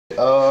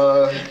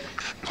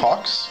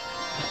Hawks?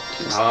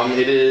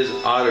 It is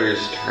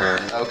Otter's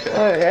turn. Okay.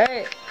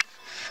 Alright.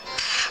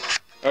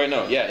 Oh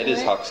no, yeah, it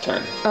is Hawk's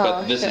turn.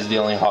 But this is the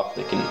only Hawk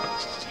that can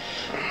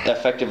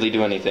effectively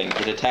do anything.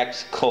 It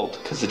attacks Colt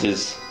because it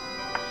is.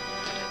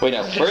 Wait,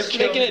 no. First,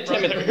 make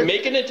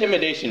an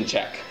intimidation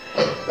check.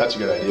 That's a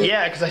good idea.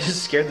 Yeah, because I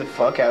just scared the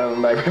fuck out of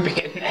him by ripping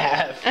it in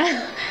half.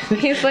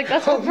 He's like,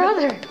 that's my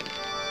brother.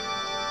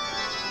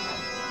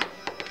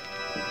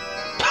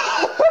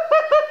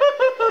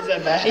 Is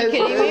that bad? Are you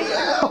kidding me?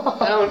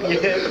 I don't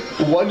get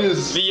it. One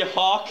is... The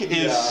Hawk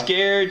is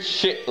scared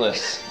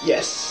shitless.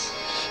 Yes.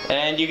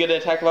 And you get an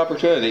attack of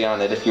opportunity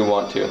on it if you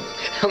want to.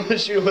 I'm gonna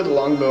shoot him with a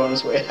longbow on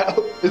his way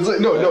out. It's like,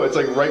 no, it's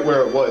like right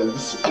where it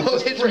was. It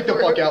just freaked the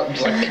fuck out and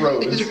just like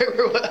froze. It's right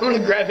where I'm gonna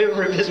grab him and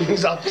rip his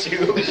wings off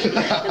too.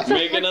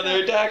 Make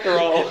another attack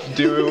roll.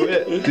 Do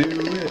it.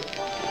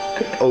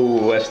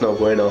 Oh, that's no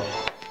bueno.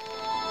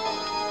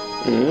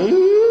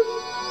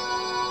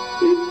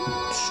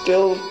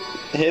 Still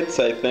hits,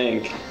 I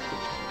think.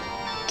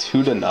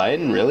 2 to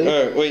 9, really?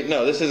 Wait,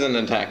 no, this isn't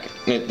an attack.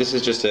 This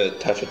is just a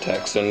touch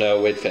attack, so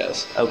no, it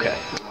fails. Okay.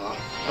 Oh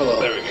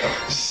well. There we go.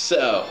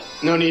 So.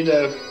 No need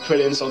to put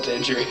insult to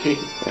injury.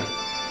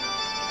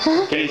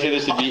 Pretty sure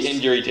this would be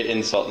injury to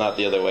insult, not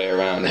the other way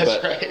around. That's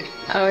but, right.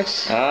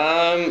 Ouch.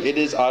 It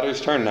is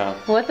Otter's turn now.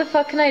 What the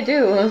fuck can I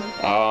do?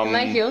 Am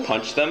I healed?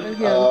 Punch them?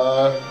 Yeah.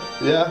 Oh,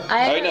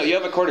 no, you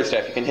have a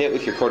quarterstaff. You can hit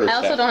with your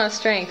quarterstaff. I also don't have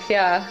strength,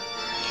 yeah.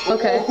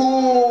 Okay.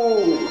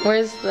 Ooh.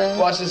 Where's the...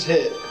 Watch this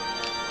hit.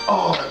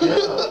 Oh,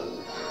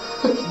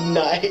 yeah.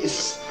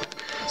 Nice.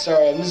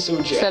 Sorry, I'm just so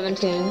jacked.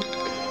 17.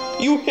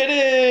 You hit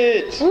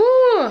it!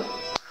 Woo!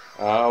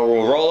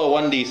 We'll roll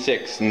a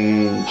 1d6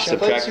 and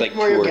subtract like 2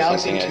 or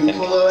something, I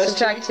think.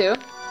 Subtract 2?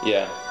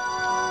 Yeah.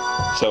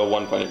 So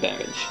 1 point of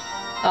damage.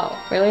 Oh,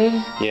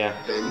 really? Yeah.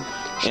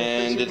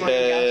 And it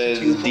has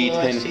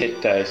d10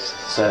 hit dice.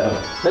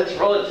 So let's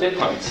roll its hit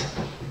points.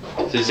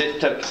 Since it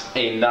took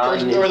a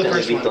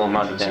non-lethal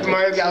amount of damage. Super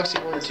Mario Galaxy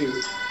 1 or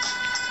 2?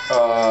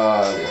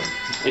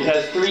 It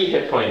has 3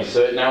 hit points,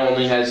 so it now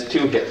only has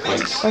 2 hit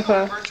points.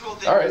 Okay.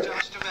 Alright.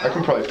 I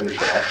can probably finish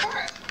it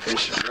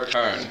off. Your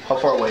turn. How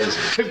far away is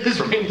it? Rip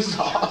his wings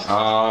off.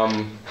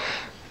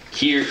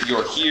 Here,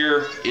 you're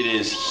here, it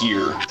is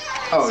here.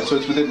 Oh, so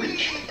it's within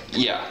reach.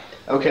 Yeah.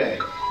 Okay.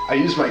 I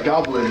use my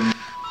goblin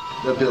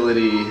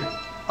ability,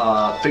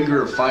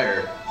 Finger of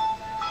Fire,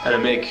 and I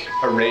make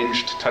a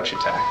ranged touch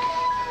attack.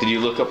 Did you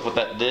look up what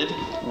that did?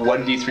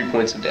 1d3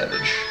 points of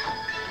damage.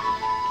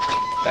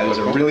 That is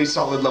a really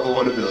solid level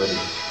 1 ability.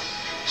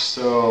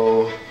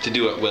 So... To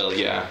do it well,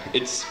 yeah.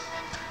 It's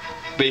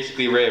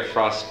basically Ray of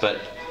Frost, but...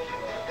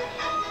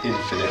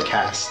 infinite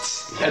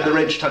casts. Yeah. And the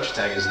ranged touch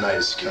attack is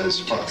nice, because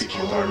fuck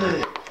people with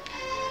armor.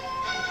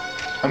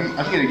 I'm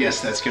gonna guess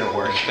that's gonna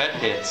work. That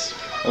hits.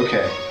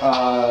 Okay,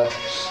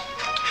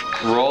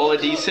 Roll a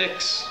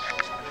d6.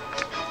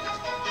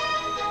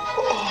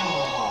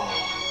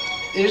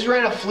 They just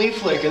ran a flea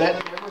flicker.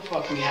 That never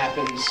fucking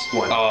happens.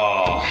 1.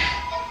 Oh.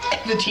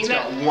 The team It's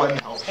got 1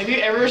 health. Have you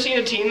ever seen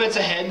a team that's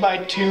ahead by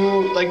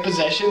 2 like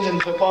possessions in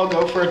football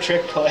go for a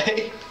trick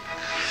play?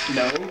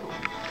 No.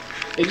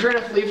 They just ran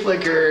a flea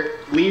flicker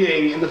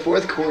leading in the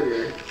 4th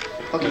quarter.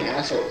 Fucking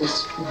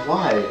assholes.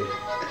 Why?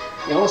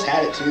 They almost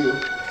had it too.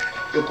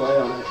 Good play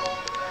on it.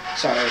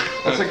 Sorry.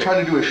 That's like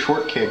trying to do a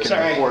short kick in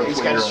Sorry, the 4th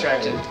just when got you're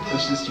distracted. ahead.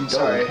 It's just you don't.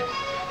 Sorry.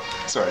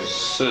 Sorry.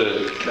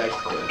 So, Back to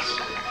course.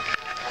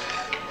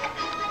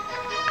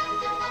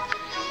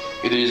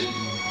 it is...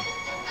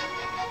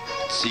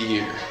 Let's see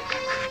here.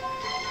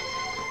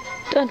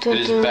 Dun, dun,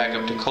 It is dun. back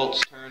up to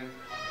Colt's turn.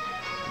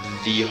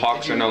 The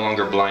Hawks are no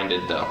longer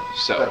blinded, though, That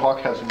so...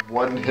 hawk has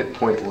 1 hit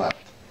point left.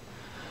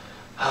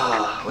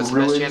 What's the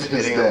best Ruins chance of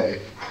his hitting him?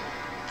 day.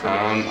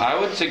 I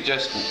would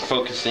suggest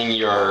focusing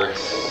your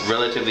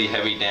relatively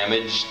heavy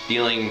damage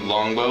dealing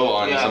longbow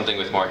on something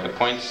with more hit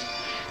points.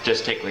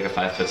 Just take like a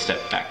 5-foot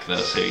step back though,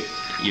 so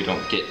you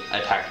don't get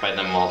attacked by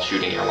them while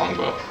shooting your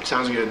longbow.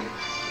 Sounds good.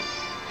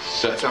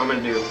 So That's all I'm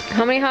gonna do.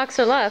 How many hawks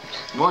are left?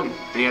 1. And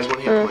he has 1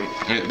 hit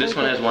point. this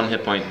one has 1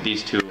 hit point.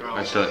 These 2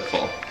 are still at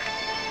full.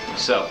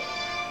 So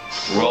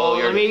roll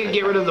your. Let me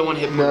get rid of the 1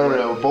 hit point.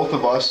 No. Both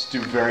of us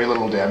do very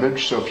little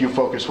damage, so if you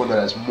focus one that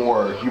has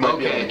more, you might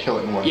be able to kill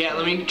it in one. Yeah,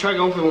 let me try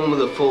going for one with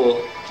the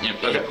full Yep,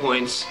 hit okay.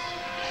 points.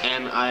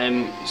 And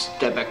I'm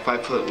step back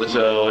 5 foot with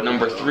So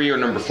number 3 or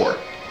number 4?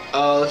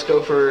 let's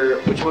go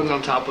for which one's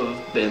on top of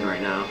Ben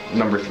right now?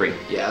 Number 3.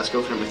 Yeah, let's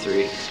go for number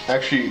 3.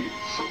 Actually,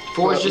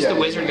 4 is just yeah, the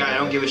wizard yeah, guy I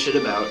don't give a shit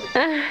about.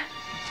 Ah,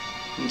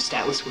 I'm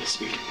statless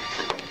wizard.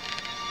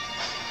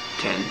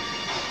 10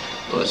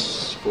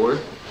 plus 4,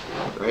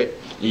 right?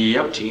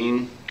 Yep.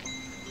 14.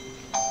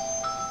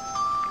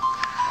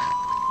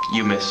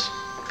 You miss.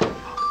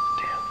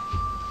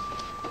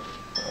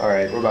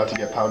 alright, we're about to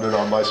get pounded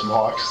on by some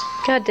hawks.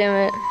 God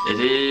damn it. It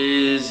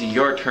is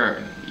your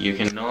turn. You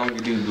can no longer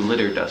do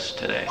glitter dust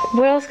today.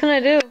 What else can I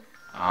do?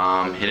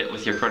 Hit it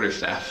with your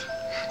quarterstaff.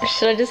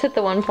 Should I just hit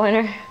the 1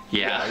 pointer?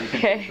 Yeah. You can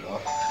Okay. finish it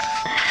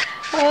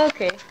off. Oh,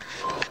 okay.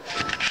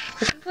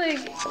 This is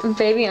It's like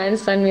baby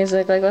Einstein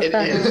music. Like, what's It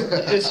that? is.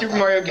 It's Super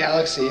Mario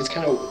Galaxy. It's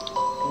kind of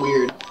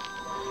weird.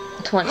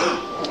 20.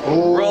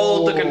 Oh,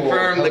 Roll to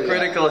confirm hell the yeah.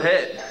 critical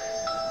hit.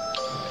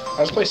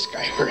 Let's play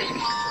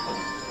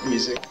Skyrim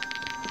music.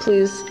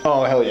 Please.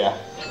 Oh, hell yeah.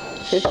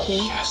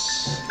 15.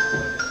 Yes.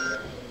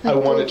 I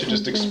want it to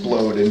just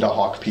explode into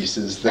hawk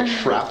pieces that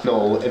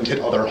shrapnel and hit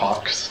other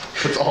hawks.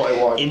 That's all I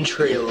want.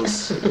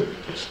 Entrails.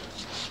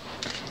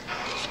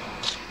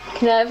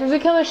 Can I ever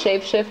become a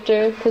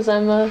shapeshifter? Because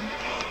I'm a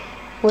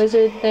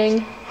wizard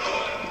thing.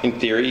 In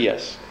theory,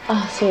 yes.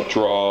 Oh, sweet.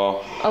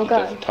 Draw Oh,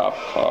 God. the top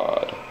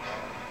card.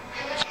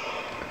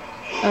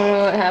 I don't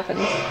know what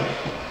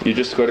happens. You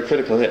just scored a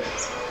critical hit.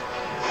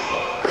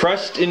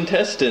 Crushed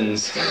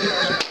intestines.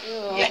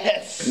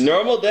 Yes.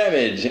 Normal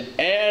damage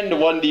and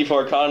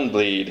 1d4 con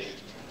bleed.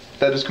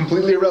 That is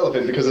completely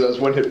irrelevant because it has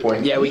 1 hit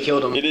point. Yeah, we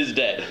killed him. It is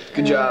dead.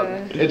 Good job.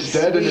 It's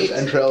dead and its Sweet.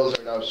 entrails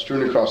are now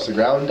strewn across the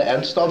ground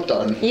and stomped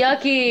on.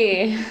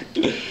 Yucky!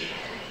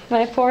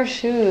 My poor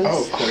shoes.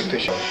 Oh, coin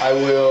fishing. I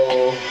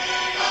will.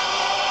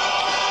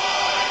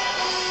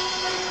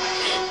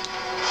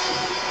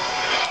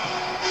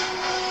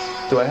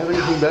 Do I have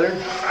anything better?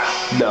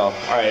 No.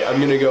 Alright, I'm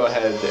gonna go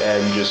ahead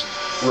and just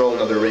roll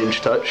another range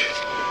touch.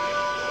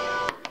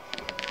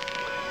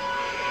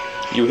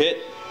 You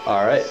hit,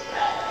 Alright.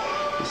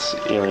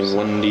 dealing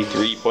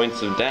 1d3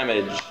 points of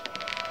damage.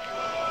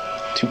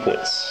 2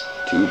 points.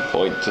 2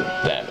 points of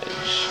damage.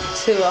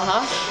 2,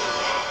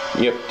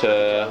 uh-huh. You up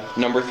to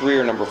number 3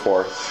 or number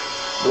 4?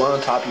 The one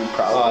on top you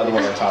probably. The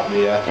one on top of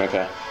me, yeah.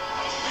 Okay.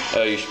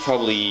 Oh, you should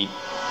probably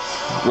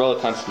roll a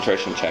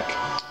concentration check.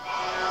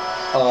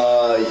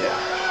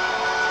 Yeah.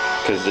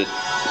 Because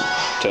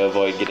to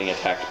avoid getting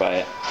attacked by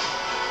it.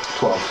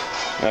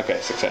 12. Okay,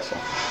 successful.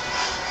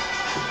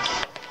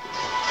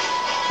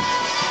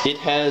 It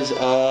has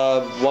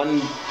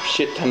 1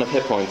 shit ton of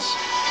hit points.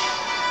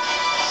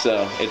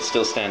 So, it's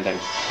still standing.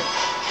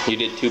 You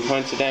did 2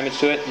 points of damage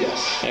to it?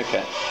 Yes.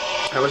 Okay.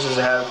 How much does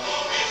it have?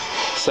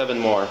 7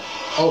 more.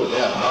 Oh,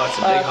 yeah. Oh, it's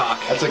a big hawk.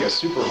 That's like a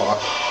super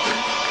hawk.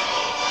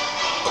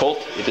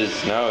 Colt, it is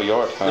now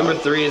your turn. Number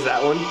 3 is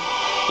that one?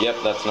 Yep,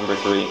 that's number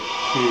 3.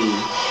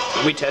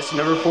 We tested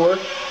number 4?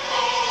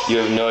 You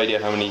have no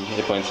idea how many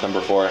hit points number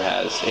 4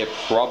 has. It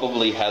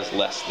probably has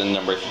less than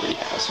number 3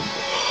 has.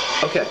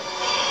 Okay.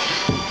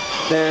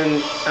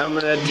 Then I'm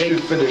gonna You take.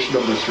 should finish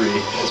number 3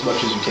 as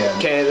much as you can.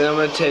 Okay, then I'm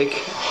gonna take.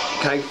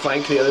 Can I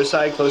flank to the other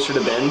side, closer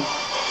to Ben?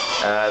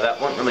 That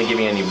won't really give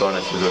you any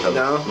bonuses with a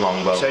No.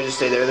 longbow. Should I just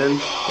stay there then?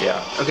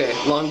 Yeah. Okay,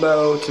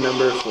 longbow to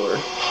number 4.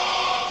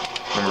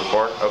 Number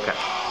 4? Okay.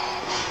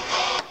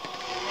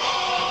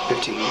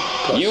 15.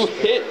 Plus You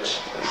hit!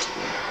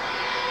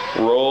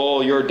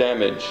 Roll your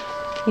damage.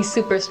 He's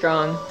super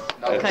strong.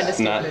 Kind of It's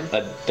not stupid.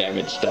 a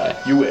damage die.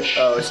 You wish.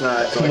 Oh, it's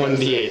not.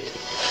 1d8.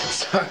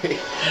 Sorry.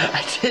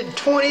 I did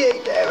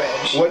 28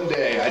 damage. One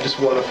day, I just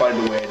want to find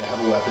a way to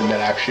have a weapon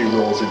that actually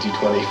rolls a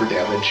d20 for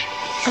damage.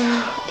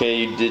 Okay,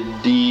 you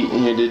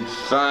did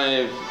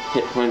 5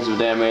 hit points of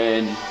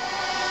damage.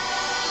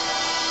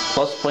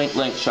 Plus point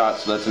blank shot,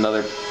 so that's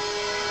another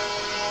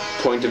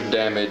point of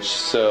damage.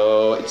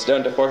 So it's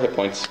down to 4 hit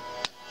points.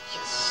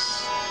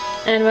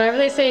 And whenever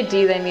they say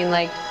D, they mean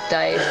like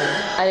dice.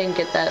 I didn't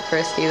get that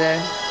first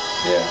either.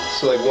 Yeah.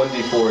 So like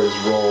 1d4 is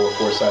roll a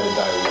 4-sided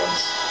die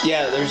once.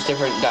 Yeah, there's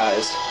different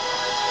dies.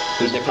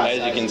 There's different As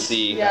you can sizes.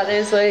 see. Yeah,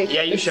 there's like.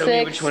 Yeah, you the showed me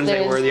 6, which ones they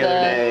there's were the other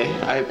day.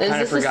 I Is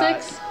kind of this forgot.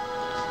 a 6?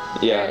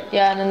 Yeah.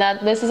 Yeah, and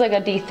then this is like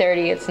a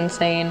D30. It's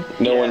insane.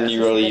 No Yeah, one this is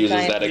really the uses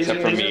giant- that These except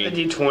are, for these me. are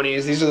the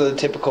D20s. These are the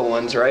typical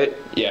ones, right?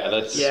 Yeah,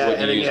 that's Yeah, what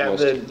and you then use you have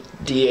most.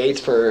 the D8s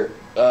for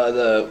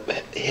the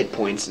hit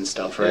points and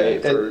stuff,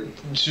 right? Yeah, For-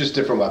 it's just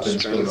different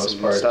weapons for the strengths most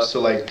and part. stuff. So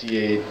like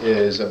D8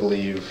 is, I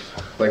believe,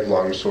 like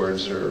long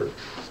swords are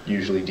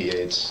usually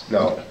D8s.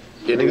 No,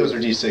 I think those are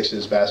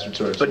D6s. Bastard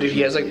swords. But are dude,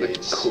 he has like usually the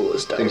D8s,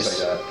 coolest dice. things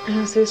like that.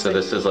 Oh, seriously. So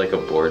this is like a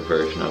board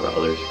version of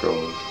Elder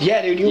Scrolls.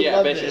 Yeah, dude, you would Yeah,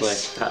 love basically.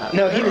 this.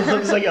 No, he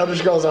loves like Elder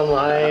Scrolls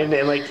Online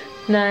and like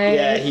Nice.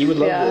 Yeah, he would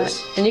love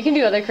this. And you can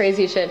do other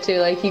crazy shit too.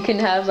 Like you can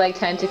have like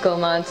tentacle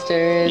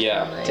monsters.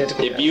 Yeah. and, like-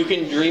 Tentacle- If you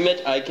can dream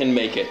it, I can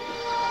make it.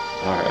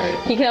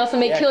 Alright. You can also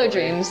make Yeah, killer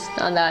Corey. dreams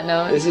on that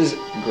note. this is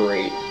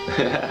great.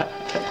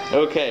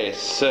 Okay,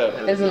 so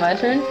Is it my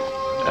turn?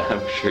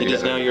 I'm sure It you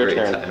is have now a your great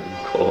turn. time,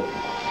 Cole.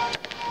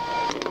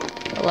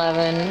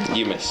 11.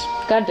 you miss.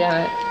 God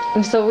damn it.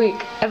 I'm so weak.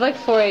 I have like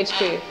 4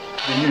 HP.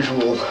 The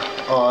usual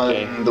on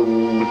Okay. the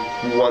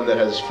one that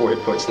has 4 hit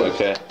points left.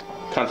 Okay.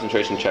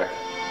 Concentration check.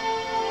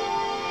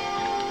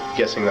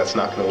 Guessing that's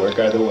not going to work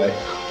either way.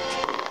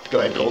 Go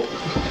ahead, Cole.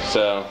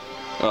 So,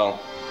 well,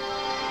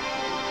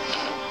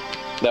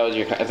 that was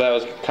if that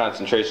was a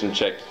concentration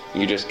check,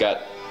 you just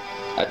got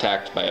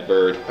attacked by a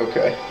bird.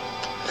 Okay.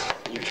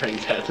 You're trying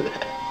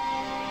to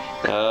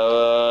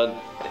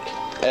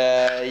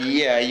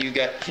Yeah, you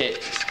got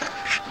hit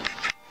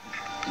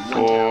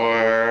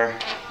for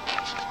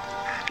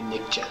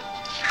Nickja.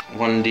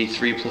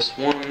 1d3 plus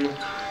 1.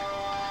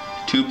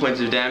 2 points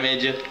of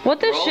damage. What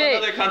the Roll shit?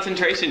 another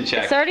concentration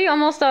check. It's already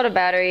almost out of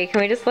battery.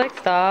 Can we just like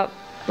stop?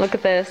 Look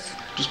at this.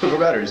 Just put more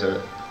batteries in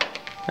it.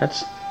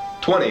 That's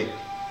 20.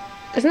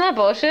 Isn't that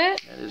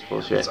bullshit? that is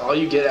bullshit. That's all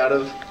you get out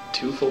of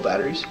 2 full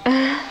batteries.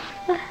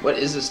 What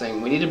is this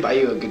thing? We need to buy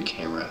you a good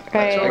camera.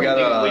 Right. I got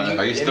are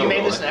you Have still you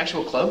made this rolling? an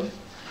actual club?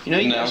 You know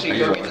you can No, actually are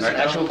go you get this rolling an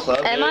right actual now? club.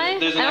 Am I?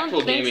 There's an I don't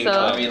actual think gaming so.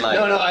 club. I mean, like,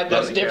 No,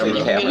 that's different.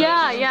 You can get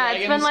Yeah,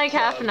 it's been like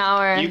half an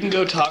hour. You can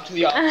go talk to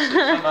the officers,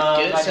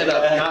 get it set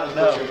up, not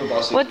no.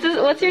 Football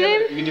season. What's your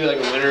name? You can do like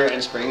a winter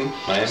and spring.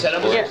 My Set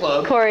up name's a Yeah,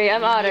 club. Corey,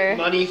 I'm You get Otter.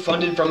 money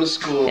funded from the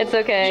school. It's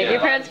okay. Yeah.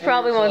 Your parents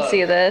probably won't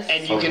see this.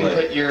 And you can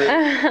Hopefully. put your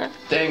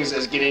things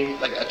as getting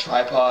like a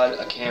tripod,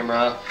 a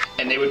camera,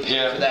 and they would pay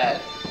Yeah. for that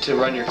to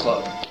run your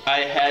club. I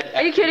had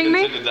Are you kidding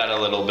me? considered that a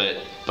little bit,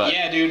 but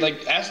Yeah, dude.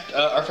 Like, ask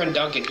our friend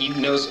Duncan. He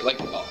knows like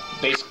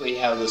basically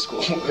how the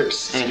school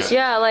works. Okay.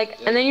 Yeah, like,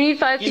 and then you need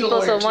 5 He's a people,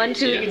 lawyer, so 1, too,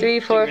 so 2, he can 3,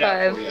 4, figure it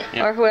out 5, for you.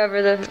 Yeah. or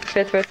whoever the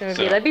 5th person would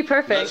be. So, That'd be let's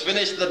perfect.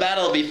 finish the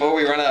battle before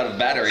we run out of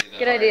battery. Though.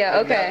 Good idea.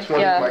 Okay, That's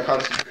 20 my yeah.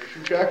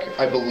 concentration check.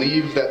 I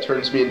believe that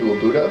turns me into a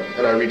Buddha,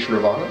 and I reach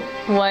Nirvana.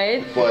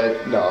 What?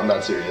 But no, I'm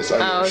not serious.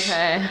 Oh,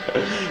 okay.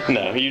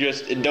 No, you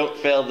just don't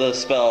fail the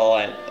spell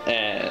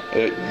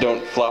and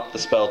don't flop the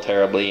spell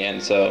terribly,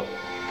 and so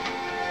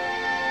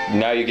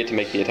now you get to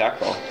make the attack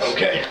roll.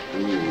 Okay.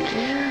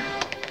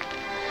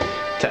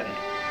 10.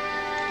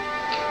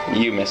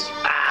 You missed.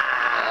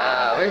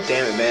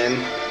 Damn it, man.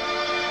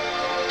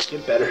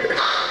 Get better.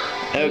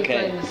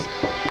 Okay.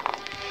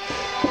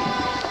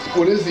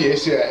 What is the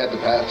AC I had to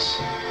pass?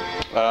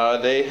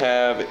 They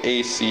have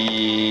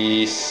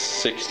AC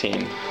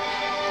 16.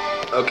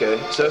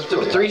 Okay, so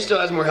 3 still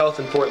has more health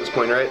than 4 at this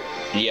point, right?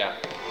 Yeah.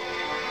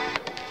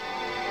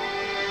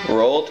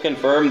 Roll to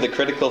confirm the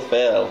critical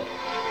fail.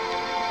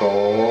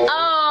 Roll.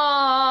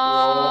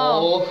 Oh!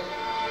 Roll.